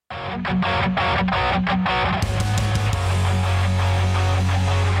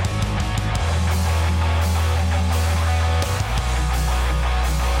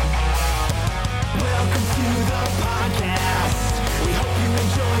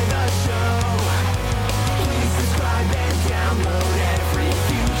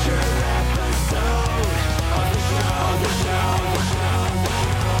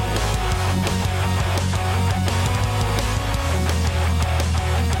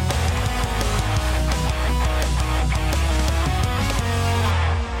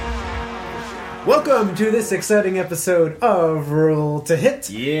Welcome to this exciting episode of Roll to Hit.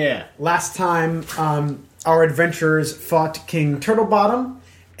 Yeah. Last time, our adventurers fought King Turtlebottom,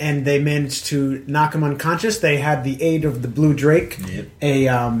 and they managed to knock him unconscious. They had the aid of the Blue Drake,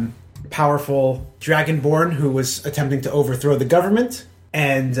 a powerful dragonborn who was attempting to overthrow the government.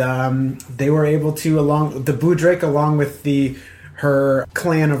 And they were able to, the Blue Drake, along with her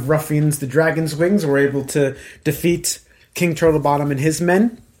clan of ruffians, the Dragon's Wings, were able to defeat King Turtlebottom and his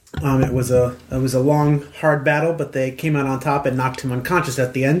men. It was a long, hard battle, but they came out on top and knocked him unconscious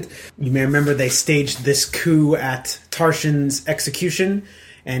at the end. You may remember they staged this coup at Tarshan's execution,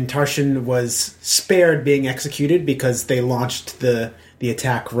 and Tarshan was spared being executed because they launched the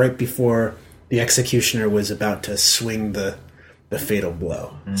attack right before the executioner was about to swing the fatal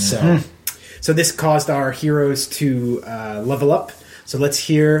blow. Mm-hmm. So this caused our heroes to level up. So let's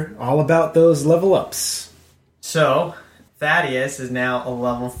hear all about those level ups. So Thaddeus is now a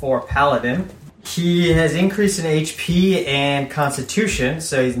level 4 paladin. He has increased in HP and constitution,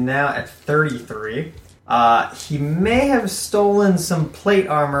 so he's now at 33. He may have stolen some plate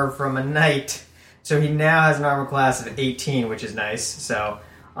armor from a knight, so he now has an armor class of 18, which is nice. So,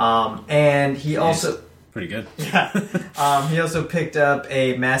 and he also pretty good. Yeah. He also picked up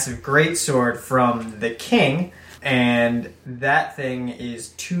a massive greatsword from the king. And that thing is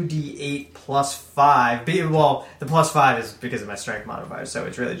 2d8 plus 5. Well, the plus 5 is because of my strength modifier, so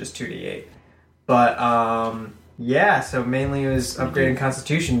it's really just 2d8. But, so mainly it was upgrading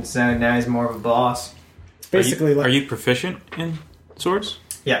Constitution, so now he's more of a boss. It's basically are you proficient in swords?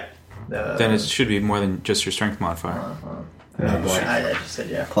 Yeah. Then it should be more than just your strength modifier. I just said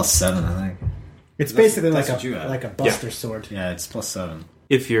yeah. Plus 7, I think. It's basically like a buster sword. Yeah, it's plus 7.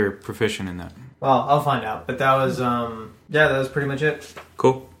 If you're proficient in that. Well, I'll find out. But that was, that was pretty much it.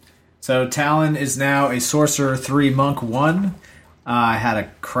 Cool. So Talon is now a Sorcerer 3 Monk 1. I had a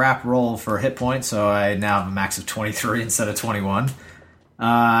crap roll for hit points, so I now have a max of 23 instead of 21.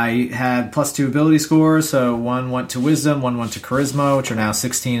 I had plus 2 ability scores, so one went to Wisdom, one went to Charisma, which are now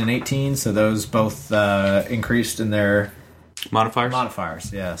 16 and 18, so those both increased in their modifiers.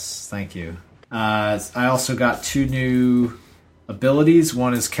 Modifiers, yes. Thank you. I also got 2 new abilities.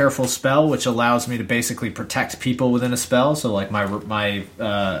 One is Careful Spell, which allows me to basically protect people within a spell. So, like my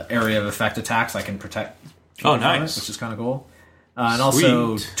area of effect attacks, I can protect. Oh, nice! Which is kind of cool. And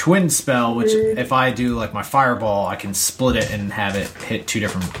also Twin Spell, which if I do like my Fireball, I can split it and have it hit 2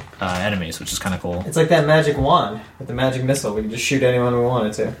 different enemies, which is kind of cool. It's like that magic wand with the magic missile. We can just shoot anyone we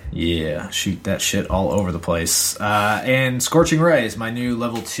wanted to. Yeah, shoot that shit all over the place. And Scorching Ray is my new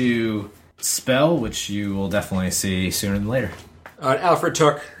level 2 spell, which you will definitely see sooner than later. Alfred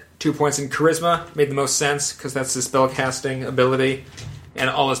took 2 points in Charisma. Made the most sense, because that's his spellcasting ability. And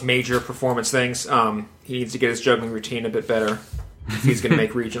all his major performance things. He needs to get his juggling routine a bit better if he's going to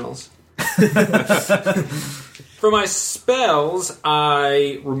make regionals. For my spells,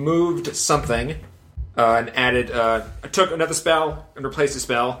 I removed something and added... I took another spell and replaced a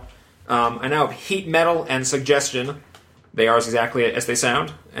spell. I now have Heat Metal and Suggestion. They are exactly as they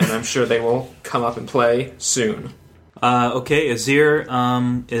sound, and I'm sure they will come up and play soon.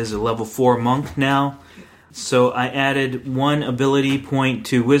 Azir is a level 4 monk now. So I added 1 ability point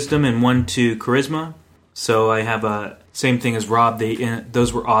to Wisdom and 1 to Charisma. So I have a same thing as Rob.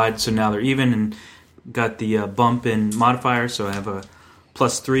 Those were odd, so now they're even, and got the bump in modifier. So I have a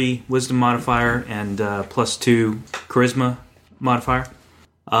plus 3 Wisdom modifier and plus 2 Charisma modifier.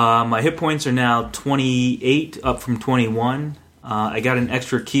 My hit points are now 28, up from 21. I got an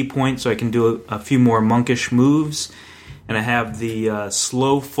extra key point so I can do a few more monkish moves. And I have the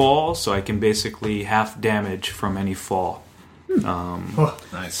slow fall, so I can basically half damage from any fall.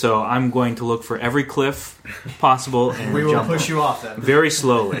 Nice. So I'm going to look for every cliff possible and we will jump push you off then. Very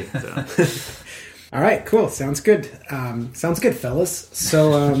slowly. All right, cool. Sounds good. Sounds good, fellas.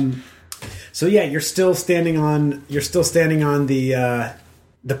 So yeah, you're still standing on the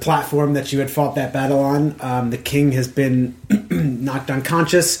platform that you had fought that battle on. The king has been knocked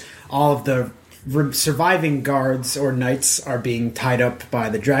unconscious. All of the surviving guards or knights are being tied up by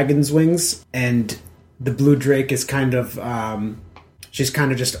the Dragon's Wings, and the Blue Drake is kind of she's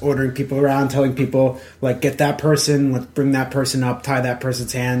kind of just ordering people around, telling people, like, get that person, let's bring that person up, tie that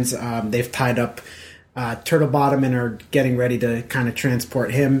person's hands. They've tied up Turtle Bottom and are getting ready to kind of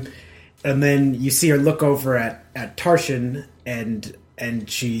transport him. And then you see her look over at Tarshan, and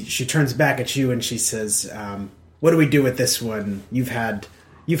she turns back at you and she says, what do we do with this one? You've had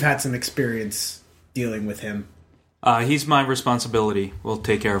some experience dealing with him. He's my responsibility. We'll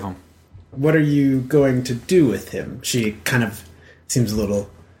take care of him. What are you going to do with him? She kind of seems a little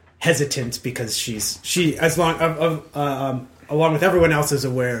hesitant because she along with everyone else is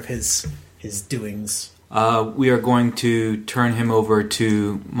aware of his doings. We are going to turn him over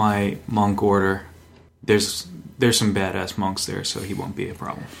to my monk order. There's some badass monks there, so he won't be a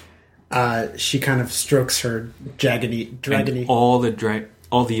problem. She kind of strokes her dragony. And all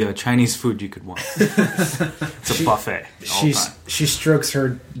the Chinese food you could want. It's a buffet. She strokes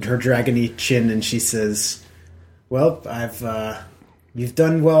her dragony chin and she says, "Well, you've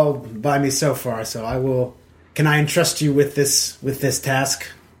done well by me so far. So I will. Can I entrust you with this task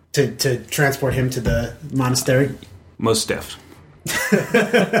to transport him to the monastery?" Most deft.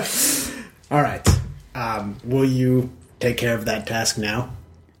 All right. Will you take care of that task now,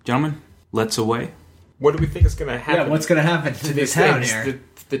 gentlemen? Let's away. What do we think is going to happen? Yeah, what's going to happen to these the town things? here?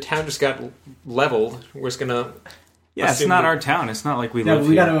 The town just got leveled. We're just going to. Yeah, it's not our town. It's not like we live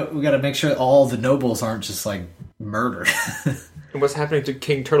we here. We gotta make sure all the nobles aren't just like murdered. And what's happening to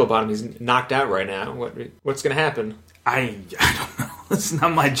King Turtlebottom? He's knocked out right now. What's going to happen? I don't know. It's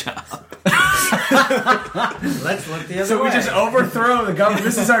not my job. Let's look the other So way. we just overthrow the government.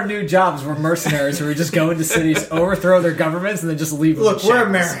 This is our new jobs. We're mercenaries. So we just go into cities, overthrow their governments, and then just leave them. Look, in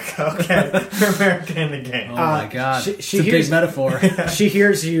we're shambles. America, okay? We're America in the game. Oh my god, she it's a hears- big metaphor. She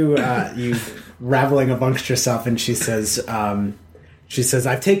hears you raveling amongst yourself, and she says,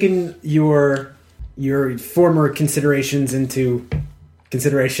 "I've taken your former considerations into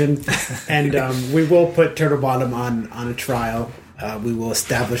consideration, and we will put Turtlebottom on a trial. We will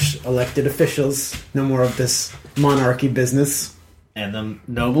establish elected officials. No more of this monarchy business. And the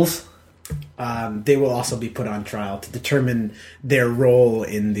nobles? They will also be put on trial to determine their role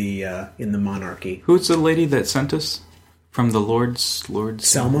in the monarchy." Who's the lady that sent us from the Lords?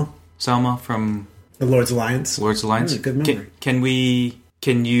 Selma, from the Lord's Alliance. Lord's Alliance. Good memory.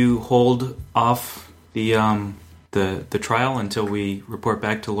 Can you hold off the trial until we report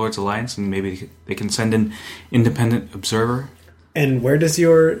back to Lord's Alliance, and maybe they can send an independent observer? And where does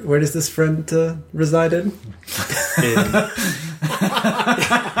this friend reside in?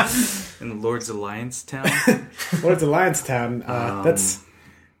 In Lord's Alliance town. Lord's Alliance town.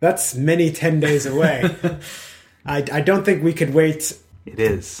 That's many 10 days away. I don't think we could wait. It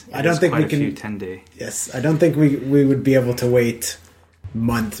is. I don't think quite we can. A few 10-day. Yes, I don't think we would be able to wait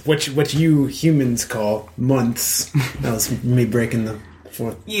months, which you humans call months. That was me breaking the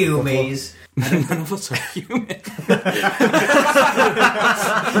fourth. You maze. None of us are human.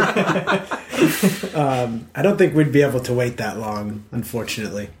 I don't think we'd be able to wait that long,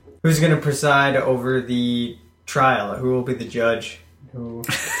 unfortunately. Who's going to preside over the trial? Who will be the judge? Who?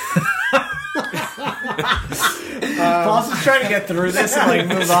 Paul's just trying to get through this and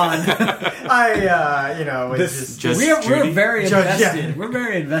move on. We're very invested. Yeah. We're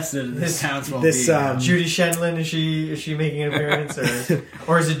very invested in this town's well-being. Judy Shendlin, is she making an appearance,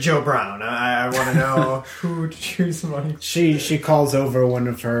 or is it Joe Brown? I want to know who to choose among. She calls over one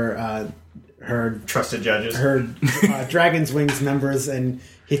of her Trusted judges, her Dragon's Wings members, and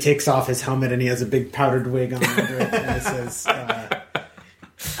he takes off his helmet and he has a big powdered wig on under it, and it says.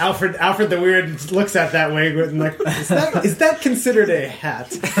 Alfred the Weird looks at that wig and like, is that considered a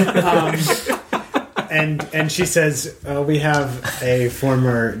hat? And she says, we have a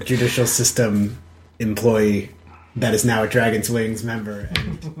former judicial system employee that is now a Dragon's Wings member,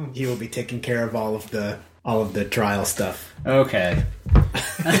 and he will be taking care of all of the trial stuff. Okay.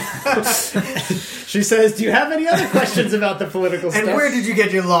 She says, "Do you have any other questions about the political stuff?" And where did you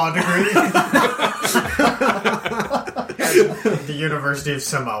get your law degree? The University of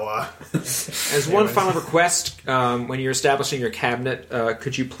Samoa. As one final request, when you're establishing your cabinet,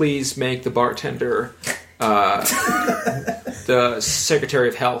 could you please make the bartender the Secretary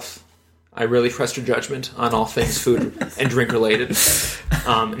of Health? I really trust your judgment on all things food and drink related.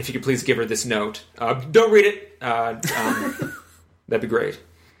 And if you could please give her this note. Don't read it. That'd be great.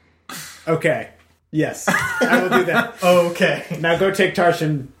 Okay. Yes, I will do that. Okay. Now go take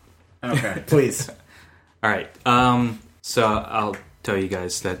Tarshan, Okay. please. All right. So I'll tell you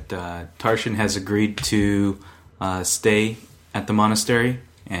guys that Tarshan has agreed to stay at the monastery,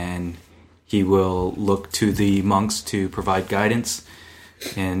 and he will look to the monks to provide guidance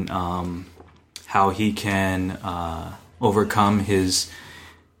in how he can overcome his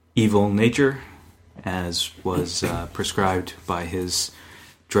evil nature, as was prescribed by his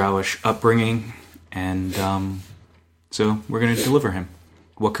drowish upbringing, and so we're going to deliver him.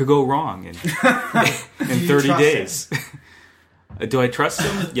 What could go wrong in 30 days? Do I trust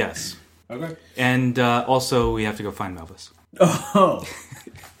him? Yes. Okay. And also, we have to go find Melvis. Oh.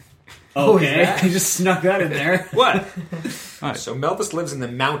 Okay. You just snuck that in there. What? So Melvis lives in the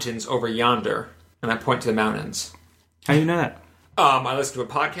mountains over yonder, and I point to the mountains. How do you know that? I listened to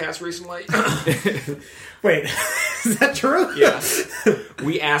a podcast recently. Wait, is that true? Yeah.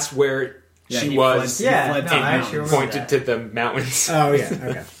 We asked where she was. Fled I to the actually mountains. remember Pointed that. to the mountains. Oh yeah.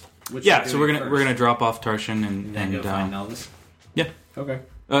 Okay. What's Yeah, he so doing we're gonna drop off Tarshan and go find and Elvis. yeah. Okay.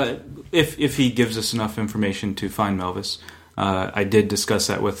 If he gives us enough information to find Melvis, I did discuss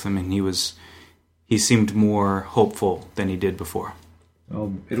that with him, and he seemed more hopeful than he did before.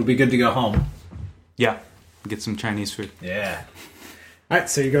 Well, it'll be good to go home. Yeah, get some Chinese food. Yeah. All right.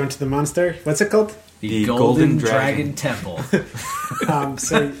 So you're going to the monastery. What's it called? The Golden Golden Dragon. Dragon Temple.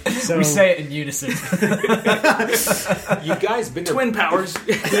 So We say it in unison. You guys been there? Twin powers.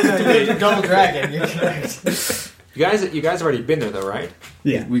 Double dragon. You're correct. You guys have already been there, though, right?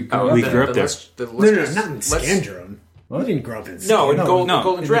 yeah. We grew We up grew up there. No, not in Scandrone. What? You didn't grow up in No, in Scandrone. Golden no,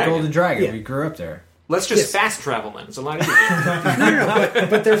 Golden in Dragon. the Golden Dragon. Yeah. We grew up there. Let's just Yes. fast travel then. It's a lot easier. No,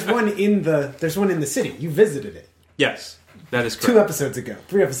 but there's one in the city. You visited it Yes, that is 2 correct. episodes ago,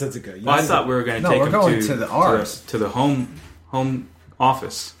 3 episodes ago. You Well, I visited thought we were going to No, take we're him going to to ours. to the home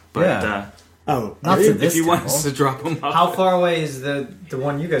office, but Yeah. Oh, Not really? to this if you want temple. us to drop him off, How far away is the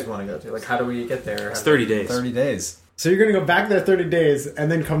one you guys want to go to? Like, how do we get there? it's 30 days. 30 days. So you're gonna go back there 30 days and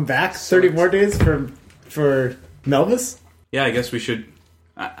then come back 30 more days for Melvis? Yeah, I guess we should.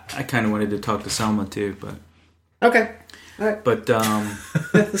 I kind of wanted to talk to Selma too, but Okay. All right.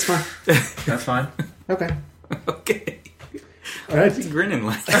 That's fine. That's fine. Okay. okay. All right. He's grinning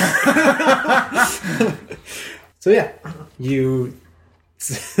like. So yeah, you.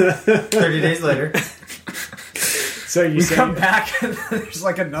 30 days later. So you We say come back and there's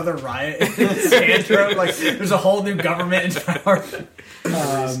like another riot in Scandrone. Like there's a whole new government in power.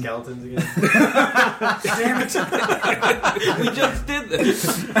 Skeletons again. We just did this.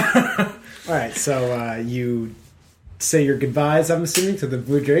 All right. So you say your goodbyes. I'm assuming to the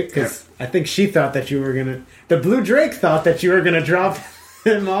Blue Drake because I think she thought that you were gonna. The Blue Drake thought that you were gonna drop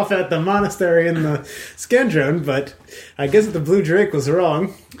him off at the monastery in the Scandrone, but I guess the Blue Drake was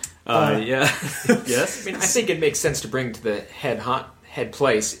wrong. Yeah. Yes. I mean, I think it makes sense to bring to the head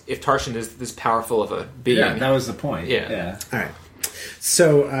place if Tarshan is this powerful of a being. Yeah, that was the point. Yeah. All right.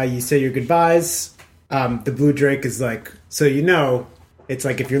 So you say your goodbyes. The Blue Drake is like, so it's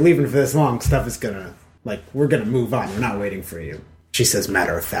like if you're leaving for this long, stuff is gonna we're gonna move on. We're not waiting for you. She says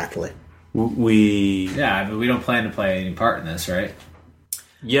matter of factly. We. Yeah, but we don't plan to play any part in this, right?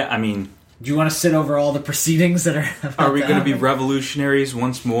 Yeah, I mean, Do you want to sit over all the proceedings that are? are we going to be revolutionaries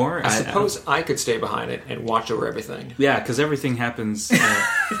once more? I suppose I could stay behind it and watch over everything. Yeah, because everything happens.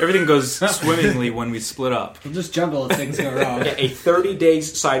 Everything goes swimmingly when we split up. We'll just juggle if things go wrong. Yeah, a 30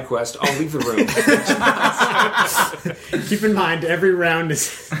 days side quest. I'll leave the room. Keep in mind, every round is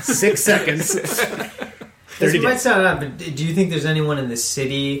 6 seconds. This 30 might days. sound odd, but do you think there's anyone in the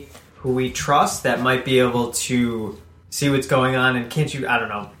city who we trust that might be able to see what's going on? And can't you, I don't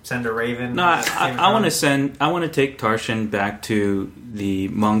know, send a raven? No, I want to take Tarshan back to the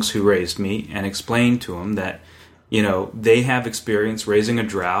monks who raised me and explain to them that, they have experience raising a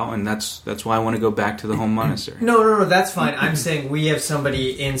drow, and that's why I want to go back to the home monastery. No, that's fine. I'm saying we have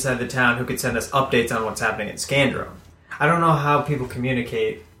somebody inside the town who could send us updates on what's happening at Scandrone. I don't know how people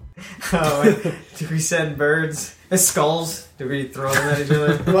communicate. Do we send birds? Skulls? Do we throw them at each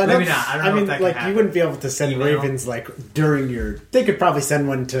other? Well, Maybe not. I don't know if that could happen. you wouldn't be able to send Email. ravens during your. They could probably send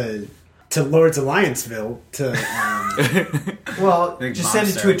one to Lord's Allianceville to. Well, Big just send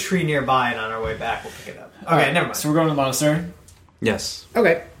it to monastery. a tree nearby, and on our way back, we'll pick it up. Okay, never mind. So we're going to the monastery? Yes.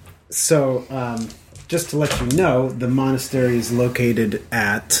 Okay, so just to let you know, the monastery is located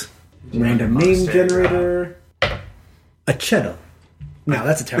at random name Monastery, generator. Aceto. No,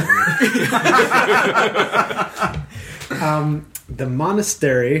 that's a terrible name. The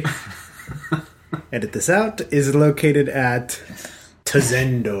monastery, edit this out, is located at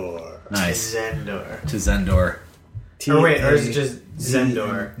Tzendor. Nice. Zendor. To Zendor. Or wait, or is it just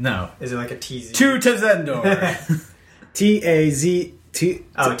Zendor? No. Is it like a TZ? To Zendor. T-A-Z-T...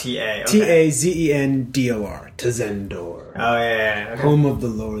 Oh, TA. Okay. T-A-Z-E-N-D-O-R. Tzendor. Oh, yeah. Okay. Home of the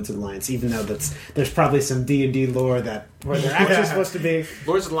Lord's Alliance, even though there's probably some D&D lore where they're actually supposed to be.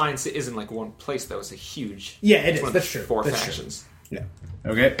 Lord's Alliance isn't like one place, though. It's a huge... Yeah, it it's is. one of That's true. Four That's true. factions. Yeah.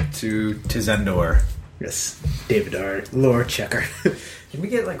 Okay, to Zendor. Yes, David, our lore checker. Can we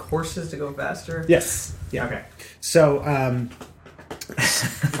get like horses to go faster? Yes. Yeah. Okay. So,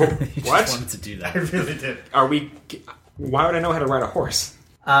 What? wanted to do I that. really did. Are we? Why would I know how to ride a horse?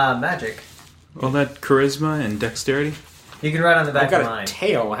 Magic. All that charisma and dexterity. You can ride on the back I've got of a mine.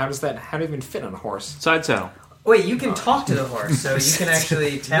 tail. How do you even fit on a horse? Side saddle. Wait, you can talk to the horse, so you can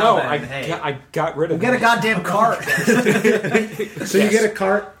actually tell No, them, hey. I got rid of. Get a goddamn cart. so you get a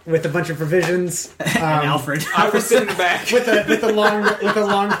cart with a bunch of provisions. And Alfred. I was sitting in the back. with a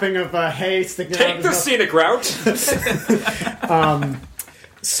long thing of hay sticking out. Take of the his mouth. scenic route.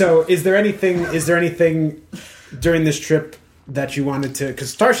 So, is there anything during this trip that you wanted to?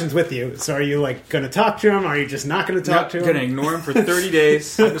 Because Tarshan's with you, so are you like going to talk to him? Are you just not going to talk to him? Going to ignore him for 30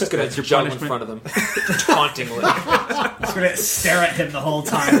 days. I'm just gonna That's your juggle in punishment. front of them, tauntingly. Just gonna stare at him the whole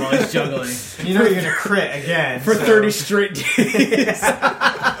time while he's juggling. You know you're going to crit again. For so- 30 straight days.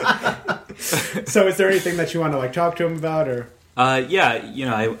 So, is there anything that you want to like talk to him about, or? Yeah,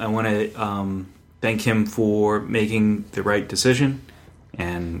 I want to thank him for making the right decision,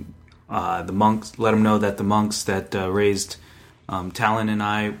 and the monks. Let him know that the monks that raised Talon and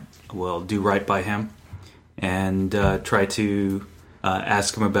I will do right by him, and try to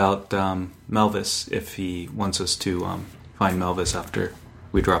ask him about Melvis if he wants us to find Melvis after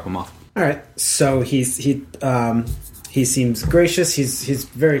we drop him off. All right. So he seems gracious. He's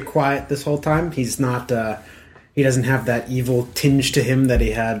very quiet this whole time. He's not. He doesn't have that evil tinge to him that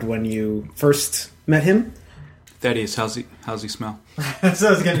he had when you first met him. Thaddeus, how's he smell? That's what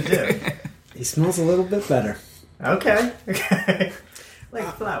I was going to do. He smells a little bit better. Okay. Like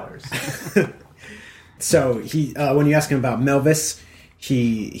flowers. So he, when you ask him about Melvis,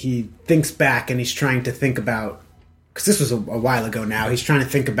 he thinks back and he's trying to think about, because this was a while ago now. He's trying to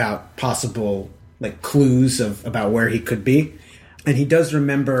think about possible like clues about where he could be, and he does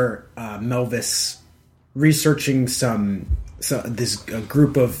remember Melvis researching a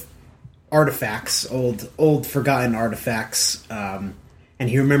group of artifacts, old forgotten artifacts, and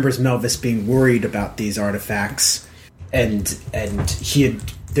he remembers Melvis being worried about these artifacts, and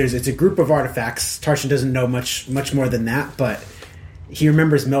it's a group of artifacts. Tarshan doesn't know much more than that, but he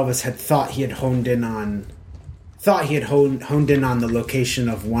remembers Melvis had thought he had honed in on the location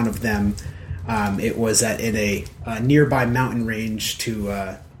of one of them. It was in a nearby mountain range to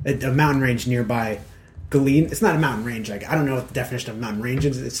a mountain range nearby Galeen. It's not a mountain range. Like, I don't know what the definition of mountain range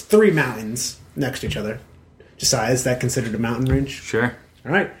is. It's 3 mountains next to each other. Josiah, is that considered a mountain range? Sure.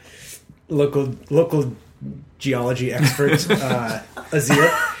 All right. Local geology expert,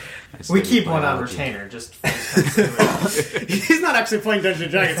 Azir. We keep one on retainer, just He's not actually playing Dungeons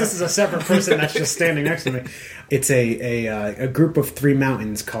and Dragons. This is a separate person that's just standing next to me. It's a group of 3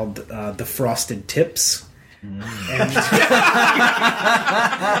 mountains called the Frosted Tips. And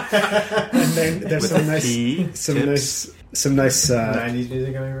then there's some nice 90s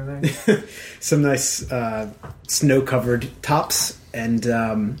music over there. some nice snow-covered tops, and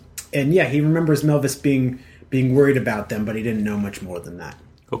yeah, he remembers Melvis being worried about them, but he didn't know much more than that.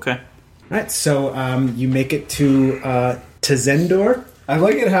 Okay. All right, so you make it to Zendor. I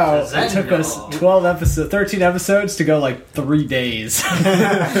like it how it took us 13 episodes to go like 3 days.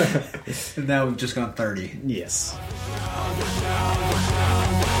 And now we've just gone 30. Yes.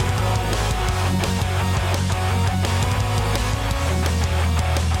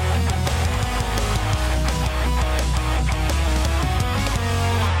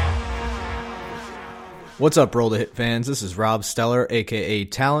 What's up, Roll to Hit fans? This is Rob Steller, aka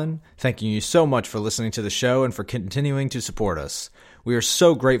Talon, thanking you so much for listening to the show and for continuing to support us. We are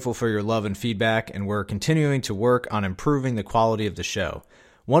so grateful for your love and feedback, and we're continuing to work on improving the quality of the show.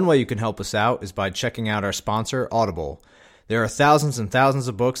 One way you can help us out is by checking out our sponsor, Audible. There are thousands and thousands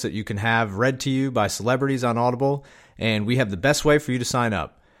of books that you can have read to you by celebrities on Audible, and we have the best way for you to sign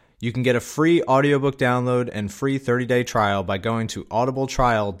up. You can get a free audiobook download and free 30-day trial by going to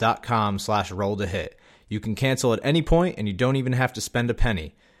audibletrial.com/rolltohit. You can cancel at any point, and you don't even have to spend a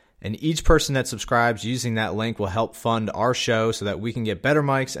penny. And each person that subscribes using that link will help fund our show so that we can get better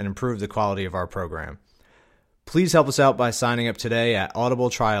mics and improve the quality of our program. Please help us out by signing up today at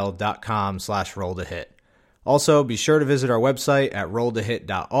audibletrial.com/rolltohit. Also, be sure to visit our website at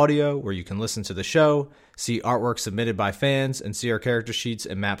rolltohit.audio, where you can listen to the show, see artwork submitted by fans, and see our character sheets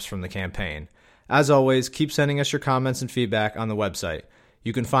and maps from the campaign. As always, keep sending us your comments and feedback on the website.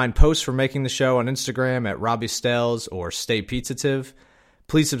 You can find posts for making the show on Instagram at Robbie Stells or Stay Pizzative.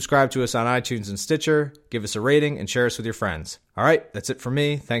 Please subscribe to us on iTunes and Stitcher, give us a rating, and share us with your friends. All right, that's it for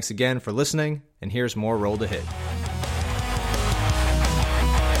me. Thanks again for listening, and here's more Roll to Hit.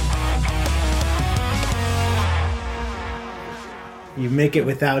 You make it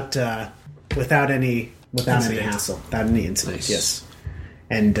without without any hassle, without any incident. Nice. Yes,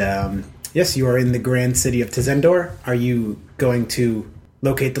 and yes, you are in the grand city of Tizendor. Are you going to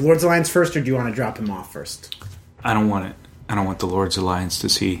locate the Lord's Alliance first, or do you want to drop him off first? I don't want it. I don't want the Lord's Alliance to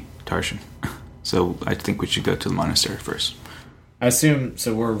see Tarshan. So I think we should go to the monastery first. I assume,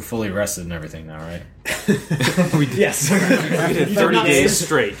 so we're fully rested and everything now, right? Yes. We did 30 days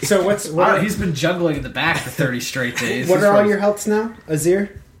straight. So he's been juggling in the back for 30 straight days. What are all your healths now,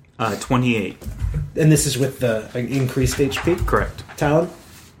 Azir? 28. And this is with the increased HP? Correct. Talon?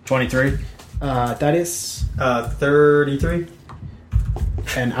 23. Thaddeus? 33.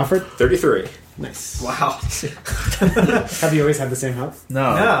 And Alfred? 33. Nice. Wow. Have you always had the same health?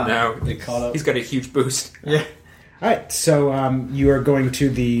 No. No. They caught up. He's got a huge boost. Yeah. Alright, so you are going to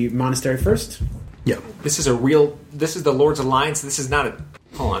the monastery first? Yep. This is the Lord's Alliance. This is not a...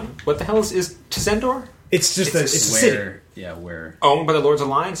 Hold on. What the hell is Tizendor? It's just a city. Yeah, where? Owned by the Lord's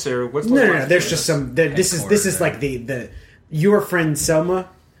Alliance, or what's the No. There's just some... This is like the your friend Selma,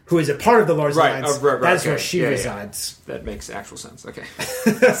 who is a part of the Lord's Alliance. Right, that's okay. where she resides. That makes actual sense. Okay.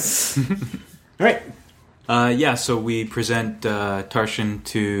 Alright. So we present Tarshan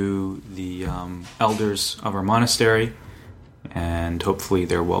to the elders of our monastery, and hopefully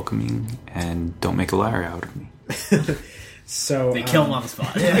they're welcoming and don't make a liar out of me. So they kill him on the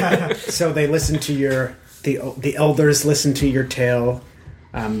spot. So they listen to the elders listen to your tale.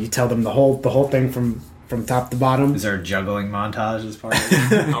 You tell them the whole thing from top to bottom. Is there a juggling montage as part of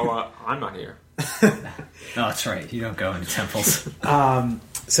it? I'm not here. No, that's right. You don't go into temples.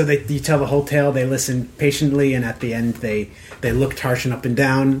 So you tell the whole tale. They listen patiently, and at the end, they look Tarshan up and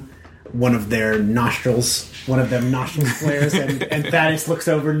down. One of them nostrils flares, and Thaddeus looks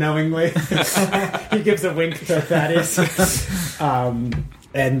over knowingly. He gives a wink to Thaddeus,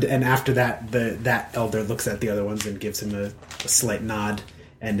 and after that, that elder looks at the other ones and gives him a slight nod.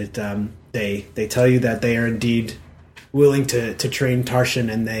 And they tell you that they are indeed willing to train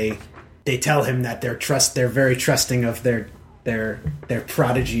Tarshan, and they tell him that they're very trusting of their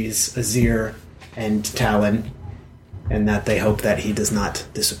prodigies, Azir and Talon, and that they hope that he does not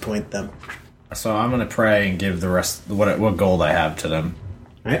disappoint them. So I'm going to pray and give the rest what gold I have to them.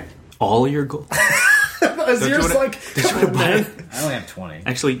 Right? All your gold? Azir's like, come on, man. I only have 20.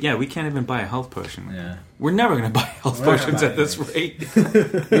 Actually, yeah, we can't even buy a health potion. Yeah. We're never going to buy health potions at this rate.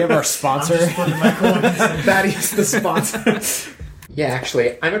 We have our sponsor. Thaddeus the sponsor. Yeah,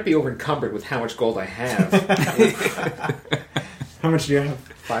 actually, I might be over encumbered with how much gold I have. How much do you have?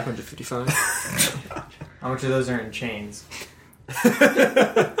 555. How much of those are in chains?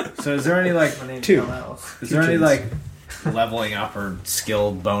 So is there any My name's Two. Kal-El. is there any leveling up or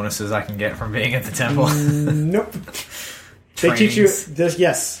skill bonuses I can get from being at the temple? Nope. They teach you.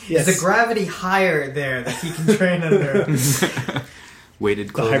 Yes. Is the gravity higher there that he can train under? Weighted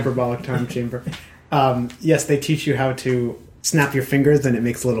The clothing. hyperbolic time chamber. Yes, they teach you how to snap your fingers, and it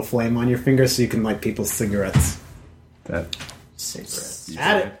makes a little flame on your fingers, so you can light people's cigarettes. Cigarettes.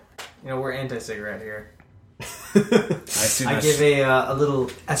 Add it. We're anti-cigarette here. I I give a little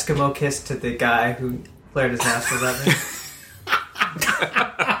Eskimo kiss to the guy who flared his nostrils at me.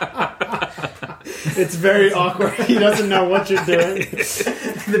 It's very awkward. He doesn't know what you're doing.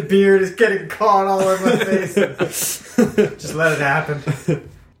 The beard is getting caught all over my face. Just let it happen.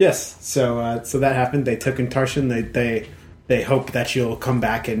 Yes, so that happened. They took in Tarshan. They hope that you'll come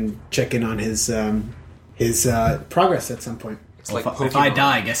back and check in on his progress at some point. It's like if I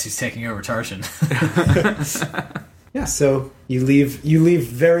die, I guess he's taking over Tarshan. Yeah, so you leave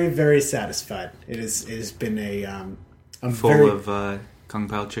very, very satisfied. It has been Full of Kung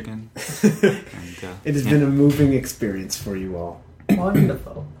Pao chicken. And, it has been a moving experience for you all.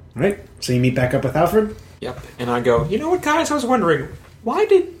 Wonderful. All right, so you meet back up with Alfred. Yep. And I go, you know what, guys? I was wondering, why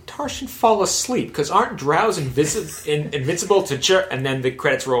did Tarshan fall asleep? Because aren't drows invincible to and then the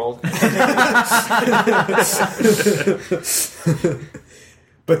credits roll.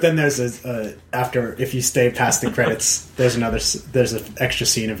 But then there's after, if you stay past the credits, there's an extra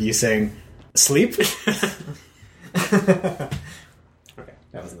scene of you saying, "Sleep." Okay,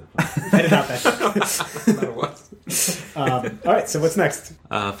 that wasn't fun. Edit out that. All right, so what's next?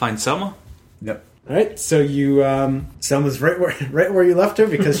 find Selma. Yep. All right, so you Selma's right where you left her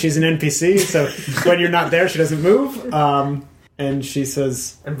because she's an NPC. So when you're not there, she doesn't move. And she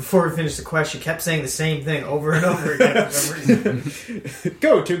says, And before we finished the quest, she kept saying the same thing over and over again. For some reason.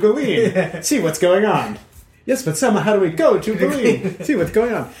 "Go to Galeen, see what's going on." Yes, but Selma, how do we go to Galeen, see what's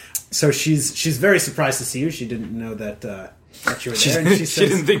going on? So she's very surprised to see you. She didn't know that you were there. And she She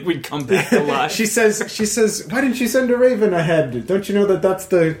didn't think we'd come back alive. she says, "Why didn't you send a raven ahead? Don't you know that's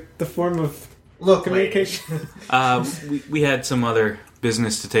the form of Look, communication?" We had some other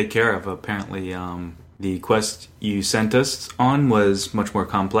business to take care of. Apparently, the quest you sent us on was much more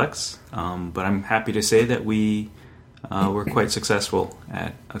complex, but I'm happy to say that we were quite successful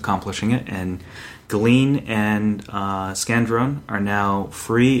at accomplishing it. And Galeen and Scandron are now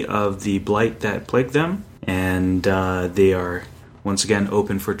free of the blight that plagued them, and they are once again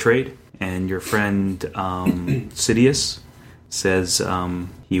open for trade. And your friend Sidious says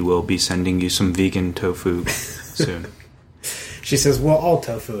he will be sending you some vegan tofu soon. She says, well, all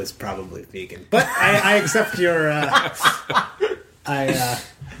tofu is probably vegan. But I accept your... I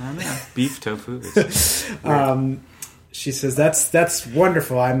don't know. Beef tofu is she says, that's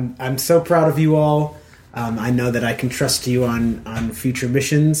wonderful. I'm so proud of you all. I know that I can trust you on future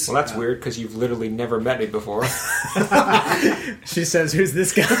missions. Well, that's weird, because you've literally never met me before. She says, who's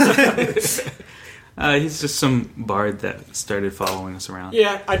this guy? he's just some bard that started following us around.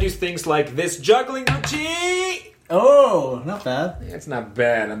 Yeah, I do things like this juggling G. Oh, not bad. It's not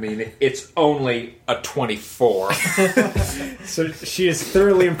bad. I mean, it's only a 24. So she is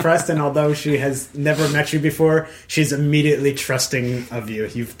thoroughly impressed, and although she has never met you before, she's immediately trusting of you.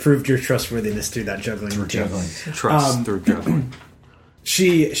 You've proved your trustworthiness through that juggling. Trust through juggling.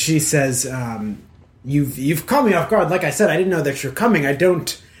 She says, you've caught me off guard. Like I said, I didn't know that you're coming.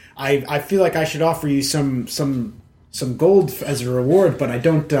 I feel like I should offer you some gold as a reward, but I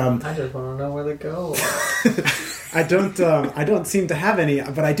don't. I just want to know where to go. I don't seem to have any,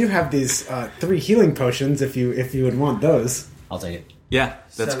 but I do have these 3 healing potions. If you would want those, I'll take it. Yeah,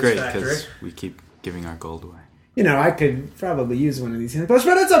 that's great because we keep giving our gold away. You know, I could probably use one of these healing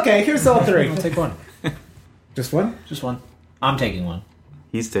potions, but it's okay. Here's all 3. I'll take one. Just one? Just one. I'm taking one.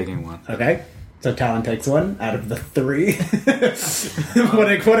 He's taking one. Okay. So Talon takes one out of the 3.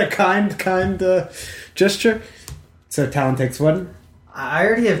 what a kind gesture. So Talon takes one. I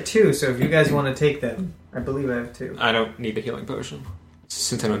already have 2, so if you guys want to take them, I believe I have 2. I don't need the healing potion,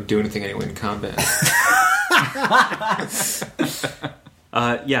 since I don't do anything anyway in combat.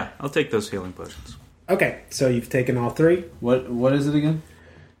 Yeah, I'll take those healing potions. Okay, so you've taken all 3. What is it again?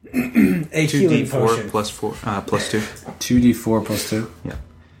 A healing 2d4 potion. plus 2. 2d4 plus 2? Yeah.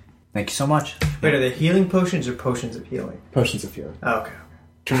 Thank you so much. Wait, are they healing potions or potions of healing? Potions of healing. Oh, okay.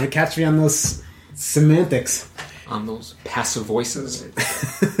 Trying to catch me on those semantics. On those passive voices.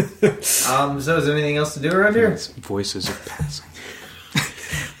 So is there anything else to do around here? Yes, voices of passing.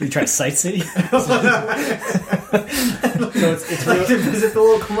 You try to sightsee? So it's Like to really, visit the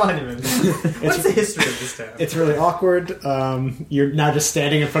local monument. What's the history of this town? it's really awkward. You're now just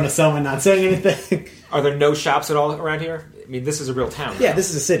standing in front of someone not saying anything. Are there no shops at all around here? I mean, this is a real town. Yeah, this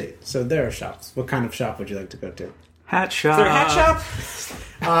is a city, so there are shops. What kind of shop would you like to go to? Hat shop. Is there a hat shop?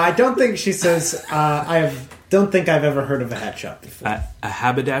 I don't think she says. Don't think I've ever heard of a hat shop before. A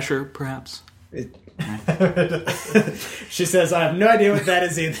haberdasher, perhaps? She says, I have no idea what that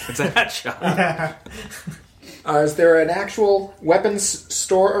is either. It's a hat shop. Is there an actual weapons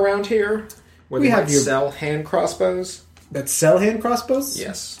store around here where We they have might your- sell hand crossbows? That sell hand crossbows?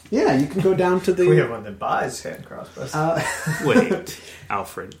 Yes. Yeah, you can go down to the... We have one that buys hand crossbows. Wait,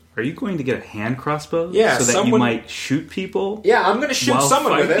 Alfred, are you going to get a hand crossbow? Yeah, so that you someone- might shoot people? Yeah, I'm going to shoot while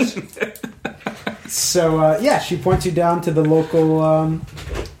someone fighting? with it. So, yeah, she points you down to the local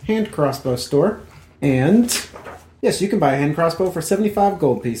hand crossbow store. And, yes, you can buy a hand crossbow for 75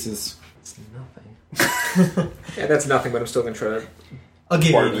 gold pieces. It's nothing. Yeah, that's nothing, but I'm still going to try to... I'll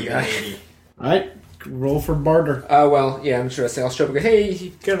give Barter you guy. 80. Alright, roll for barter. Well, yeah, I'm sure I'll show up and go, hey,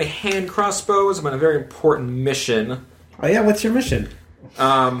 you got any hand crossbows? I'm on a very important mission. Oh, yeah, what's your mission?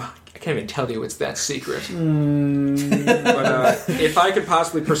 I can't even tell you it's that secret. But if I could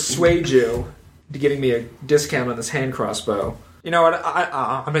possibly persuade you to giving me a discount on this hand crossbow, you know what? I'm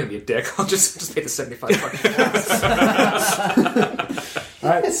not gonna be a dick. I'll just pay the 75 bucks.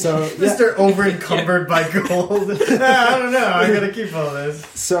 Alright, so... yeah. Mr. Over encumbered by gold. I don't know. I gotta keep all this.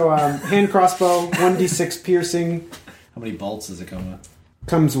 So, hand crossbow, 1d6 piercing, How many bolts does it come with?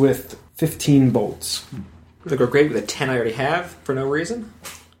 comes with 15 bolts. They go great with a 10 I already have for no reason.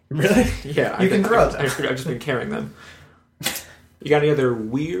 Really? Yeah, You can grow them. I've just been carrying them. You got any other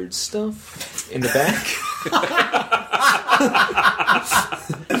weird stuff in the back?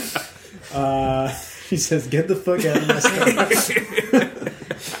 He says, get the fuck out of my stuff.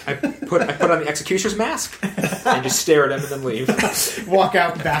 I put on the executioner's mask and just stare at him and then leave. Walk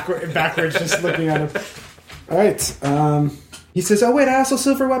out backwards, just looking at him. Alright, he says, oh wait, I also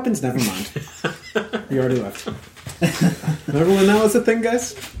silver weapons. Never mind. You already left. Remember when that was a thing,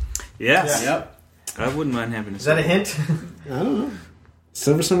 guys? Yes. Yep. I wouldn't mind having a Is that a hint? I don't know.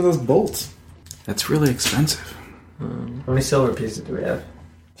 Silver some of those bolts. That's really expensive. How many silver pieces do we have?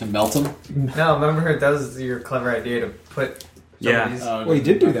 To melt them? No, remember that was your clever idea to put Yeah. Well, you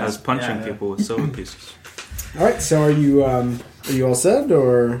did do I that. was punching Yeah. people with silver pieces. All right. So are you all set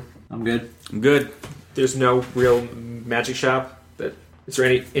or? I'm good. I'm good. There's no real magic shop. Is there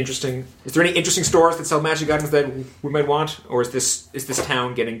any interesting stores that sell magic items that we might want, or is this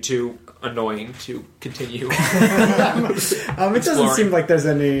town getting too annoying to continue? It doesn't seem like there's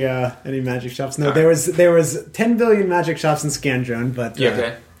any magic shops. No, there was 10 billion magic shops in Scandrone, but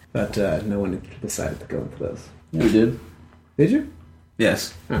okay. but no one decided to go into those. We did. Did you?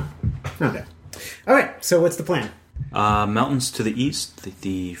 Yes. Oh, okay. All right. So what's the plan? Mountains to the east,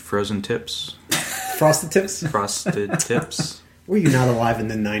 the frozen tips, Frosted tips? frosted tips. Were you not alive in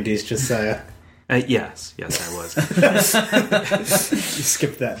the 90s? Just Yes, I was. you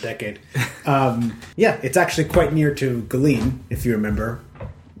skipped that decade. Yeah, it's actually quite near to Galeen, if you remember.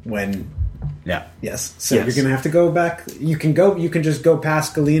 When Yeah. yes, so Yes. you're gonna have to go back. You can just go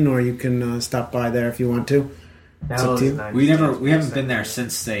past Galeen, or you can stop by there if you want to. It's up to you. We haven't been there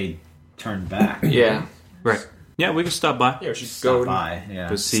since they turned back. Yeah. Right. Yeah, we can stop by. Yeah, we should Stop go. by. Yeah.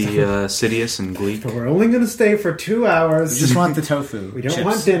 Go see Sidious and Gleek. But we're only gonna stay for 2 hours. We just want the tofu. we don't chips.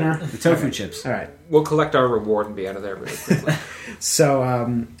 want dinner. The tofu chips. All right. We'll collect our reward and be out of there really quickly.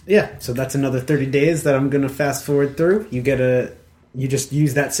 So so that's another 30 days that I'm gonna fast forward through. You just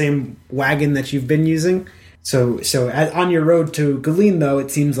use that same wagon that you've been using. So on your road to Galeen, though, it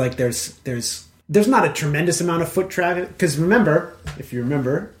seems like there's not a tremendous amount of foot traffic. Because remember, if you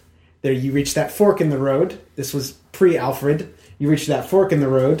remember, there you reach that fork in the road. This was pre-Alfred. You reached that fork in the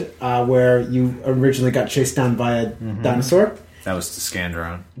road where you originally got chased down by a dinosaur. That was the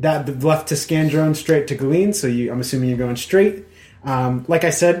Scandrone. That left to Scandrone, straight to Galeen. So I'm assuming you're going straight. Like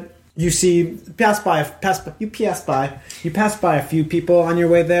I said, you pass by a few people on your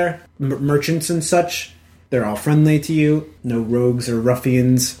way there, merchants and such. They're all friendly to you, no rogues or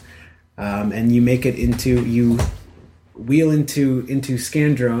ruffians, and you make it you wheel into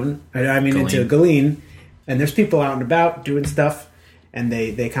Scandrone. Into Galeen, and there's people out and about doing stuff, and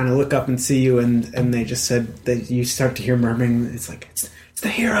they kind of look up and see you, and they just said that you start to hear murmuring. It's like it's the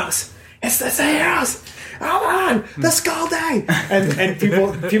heroes. It's the heroes. Come on, the Skull Day, and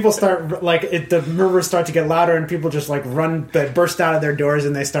people start the murmurs start to get louder, and people just burst out of their doors,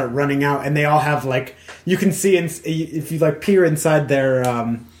 and they start running out, and they all have you can see if you peer inside their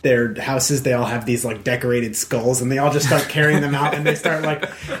houses, they all have these decorated skulls, and they all just start carrying them out, and they start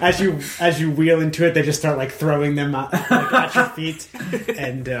as you wheel into it, they just start throwing them out, at your feet,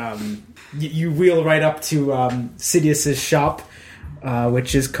 and you wheel right up to Sidious's shop,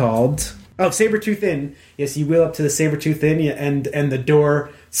 which is called Sabertooth Inn. Yes, you wheel up to the Sabertooth Inn, and the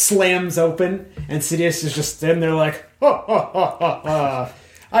door slams open, and Sidious is just standing there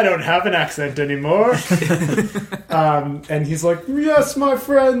I don't have an accent anymore. And he's like, yes, my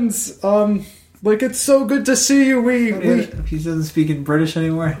friends, it's so good to see you. He doesn't speak in British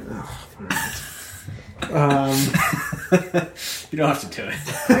anymore. You don't have to do it.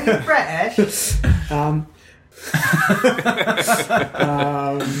 Are you British?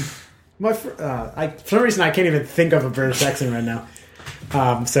 For some reason, I can't even think of a British accent right now.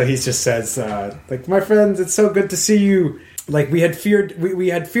 So he just says, my friends, it's so good to see you. We had feared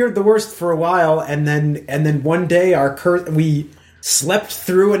the worst for a while, and then one day we slept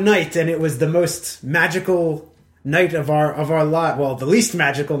through a night, and it was the most magical night of our lives. Well, the least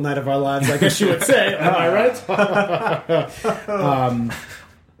magical night of our lives, I guess you would say. Am I right?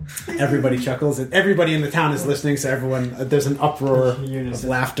 Everybody chuckles, and everybody in the town is listening. So there's an uproar of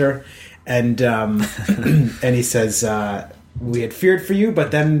laughter, and and he says, we had feared for you,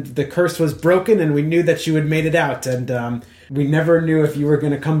 but then the curse was broken, and we knew that you had made it out, and we never knew if you were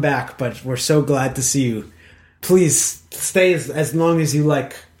going to come back, but we're so glad to see you. Please stay as long as you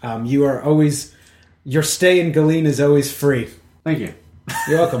like. Your stay in Galeen is always free. Thank you.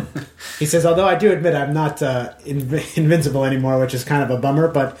 You're welcome. He says, although I do admit I'm not invincible anymore, which is kind of a bummer,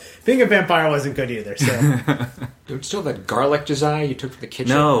 but being a vampire wasn't good either, so... Don't steal that garlic, Josiah, you took from the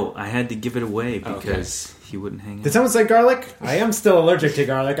kitchen? No, I had to give it away because he wouldn't hang out. Did someone say garlic? I am still allergic to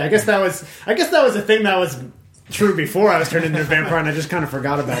garlic. I guess that was a thing that was true before I was turned into a vampire, and I just kind of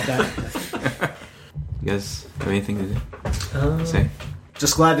forgot about that. You guys have anything to say?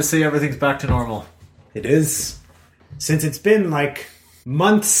 Just glad to see everything's back to normal. It is. Since it's been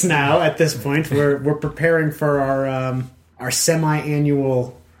months now at this point, we're preparing for our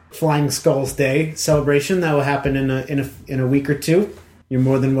semi-annual Flying Skulls Day celebration that will happen in a week or two. You're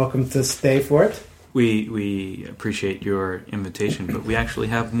more than welcome to stay for it. We appreciate your invitation, but we actually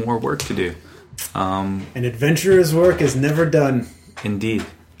have more work to do. An adventurer's work is never done. Indeed.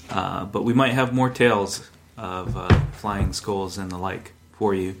 But we might have more tales of flying skulls and the like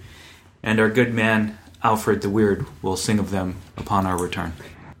for you. And our good man, Alfred the Weird will sing of them upon our return.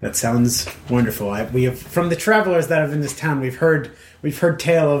 That sounds wonderful. We have, from the travelers that have in this town, we've heard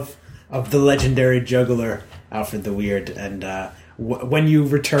tale of the legendary juggler Alfred the Weird, and when you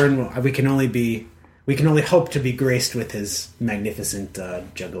return, we can only hope to be graced with his magnificent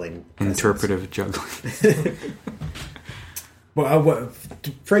juggling presence. Interpretive juggling. Well,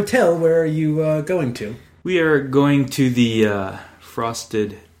 pray tell, where are you going to? We are going to the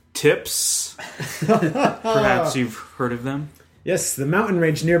Frosted Tips. Perhaps you've heard of them. Yes, the mountain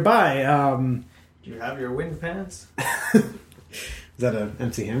range nearby. Do you have your wind pants? Is that an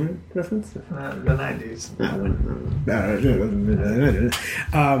MC Hammer reference? The 90s.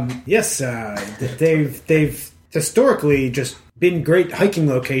 Yes, they've historically just been great hiking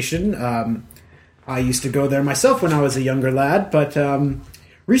location. I used to go there myself when I was a younger lad, but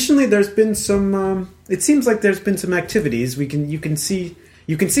recently there's been some. It seems like there's been some activities. You can see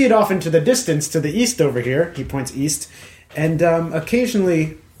it off into the distance to the east over here. He points east, and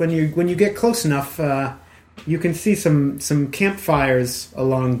occasionally when you get close enough, you can see some campfires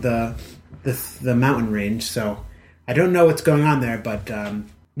along the mountain range. So I don't know what's going on there, but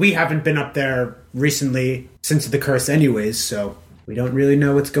we haven't been up there recently since the curse, anyways. So we don't really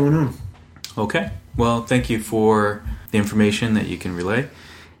know what's going on. Okay. Well, thank you for the information that you can relay.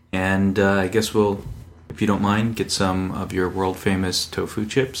 And I guess we'll, if you don't mind, get some of your world-famous tofu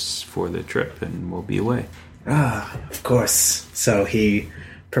chips for the trip, and we'll be away. Ah, of course. So he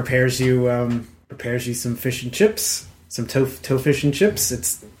prepares you some fish and chips, some tofu fish and chips.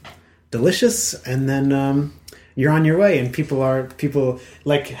 It's delicious, and then you're on your way. And people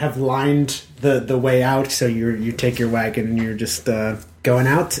like have lined the way out. So you take your wagon and you're just going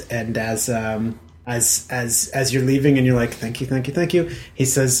out. And as you're leaving, and you're like, thank you, he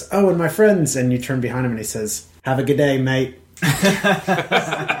says, "Oh, and my friends," and you turn behind him and he says, "Have a good day, mate."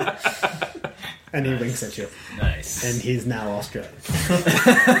 And he winks at you. Nice. And he's now Australian.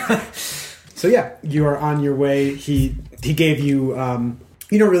 So yeah, you are on your way. He gave you.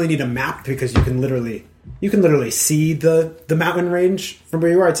 You don't really need a map because you can literally see the mountain range from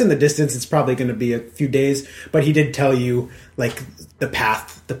where you are. It's in the distance. It's probably going to be a few days, but he did tell you like the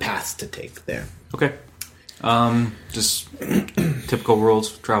paths to take there. Okay. Just typical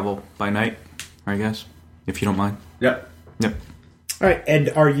rules. Travel by night, I guess, if you don't mind. Yep. All right. And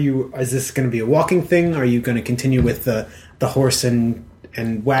is this going to be a walking thing? Are you going to continue with the horse and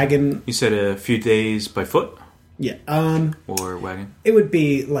wagon? You said a few days by foot? Yeah. Or wagon? It would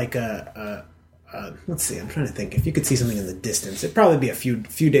be like let's see, I'm trying to think. If you could see something in the distance, it'd probably be a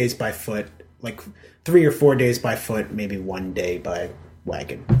few days by foot, like 3 or 4 days by foot, maybe 1 day by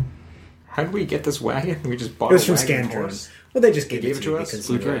wagon. How did we get this wagon? We just bought It was a from wagon Scandron. horse. Well, they just They gave it to us? because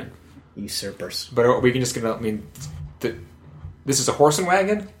Blue they were Dragon. usurpers. But are we just gonna? This is a horse and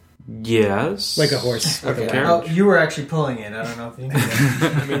wagon. Yes. Like a horse. Okay. With a wagon. Oh, you were actually pulling it. I don't know if you knew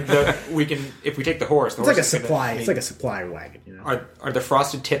that. I mean, we can if we take the horse. The It's horse like a is gonna- supply. I mean, It's like a supply wagon. You know. Are the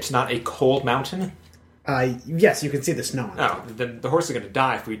Frosted Tips not a cold mountain? Yes, you can see the snow on Oh, then the horse is going to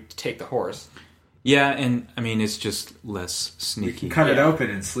die if we take the horse. Yeah, and I mean, it's just less sneaky. Cut it open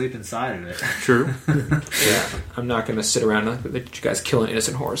and sleep inside of it. True. Yeah, I'm not going to sit around and let you guys kill an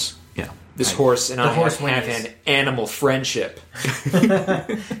innocent horse. Yeah. This horse and I horse have wins. an animal friendship.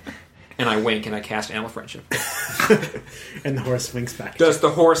 And I wink and I cast animal friendship. And the horse winks back. Does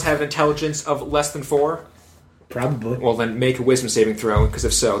the horse have an intelligence of less than 4? Probably. Well, then make a wisdom saving throw, because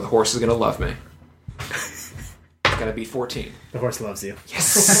if so, the horse is going to love me. It's got to be 14. The horse loves you.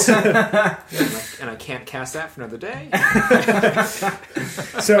 Yes! and I can't cast that for another day.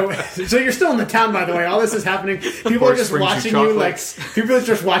 So you're still in the town, by the way. All this is happening. People are Horse just brings you watching you, like chocolates. people are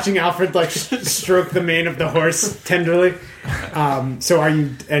just watching Alfred like stroke the mane of the horse tenderly. So are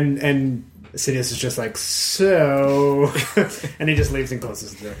you? And Sidious is just like so, and he just leaves and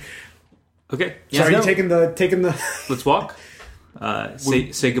closes the door. Okay. So are you taking the? Let's walk.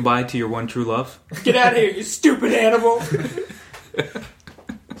 Say goodbye to your one true love. Get out of here, you stupid animal!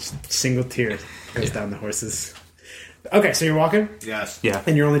 Single tear goes down the horse's. Okay, so you're walking, Yes. Yeah.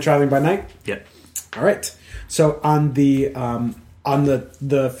 and you're only traveling by night. Yep. All right. So on the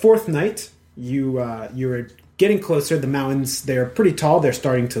fourth night, you're getting closer. The mountains, they're pretty tall. They're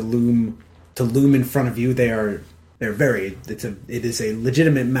starting to loom in front of you. It is a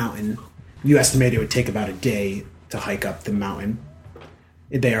legitimate mountain. You estimate it would take about a day to hike up the mountain.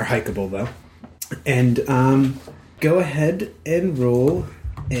 They are hikeable though. And go ahead and roll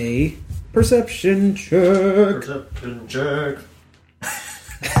a perception check. Perception check.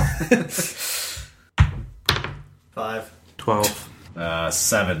 5. 12.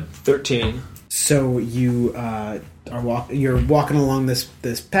 7. 13. So you you're walking along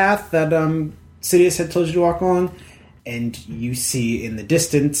this path that Sidious had told you to walk along. And you see in the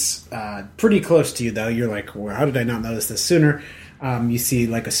distance, pretty close to you though, you're like, well, how did I not notice this sooner? You see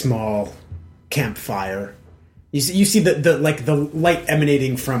like a small campfire. You see the light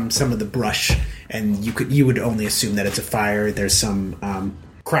emanating from some of the brush, and you would only assume that it's a fire. There's some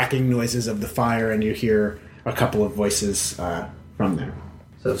cracking noises of the fire, and you hear a couple of voices from there.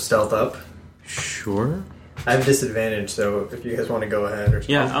 So stealth up. Sure. I have disadvantage, so if you guys want to go ahead or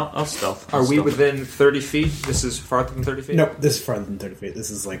Yeah, I'll stealth. Are we within 30 feet? This is farther than 30 feet? Nope, this is farther than 30 feet.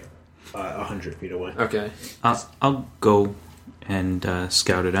 This is like 100 feet away. Okay. I'll go and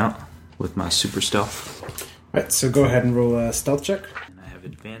scout it out with my super stealth. Alright, so go ahead and roll a stealth check. And I have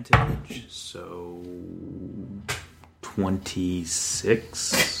advantage, so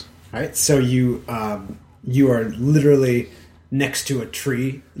 26. Alright, so you are literally next to a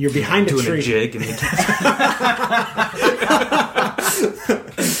tree. You're behind a Doing tree. a jig. And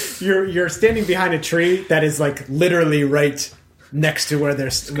You're standing behind a tree that is like literally right next to where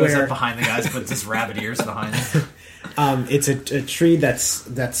there's Goes up behind the guys, puts his rabbit ears behind him. It's a tree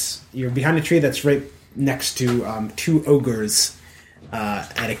that's you're behind a tree that's right next to two ogres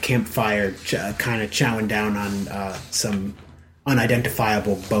at a campfire, kind of chowing down on some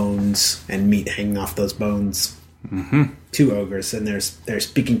unidentifiable bones and meat hanging off those bones. Mm-hmm. Two ogres, and they're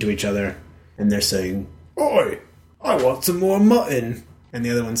speaking to each other, and they're saying, "Oi, I want some more mutton." And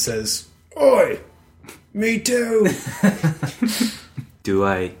the other one says, "Oi, me too."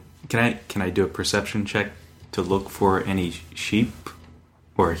 Can I do a perception check to look for any sheep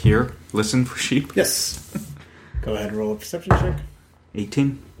or listen for sheep? Yes. Go ahead and roll a perception check.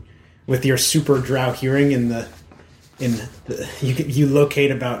 18. With your super drow hearing you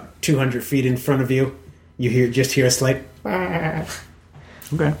locate about 200 feet in front of you. You hear a slight. Okay.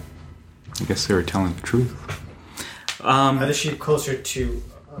 I guess they were telling the truth. Are the sheep closer to...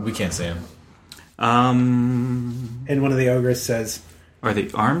 We can't see him. And one of the ogres says, Are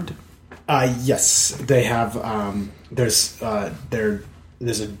they armed? yes, they have. There's a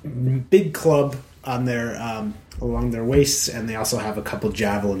big club on their along their waists, and they also have a couple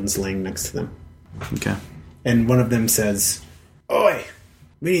javelins laying next to them. Okay. And one of them says, "Oi,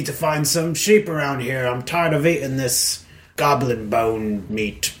 we need to find some sheep around here. I'm tired of eating this goblin bone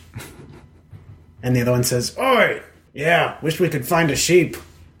meat." And the other one says, "Oi, yeah, wish we could find a sheep."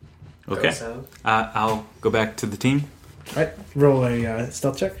 Okay. I'll go back to the team. All right, roll a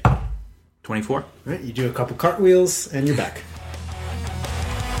stealth check. 24. All right, you do a couple cartwheels, and you're back.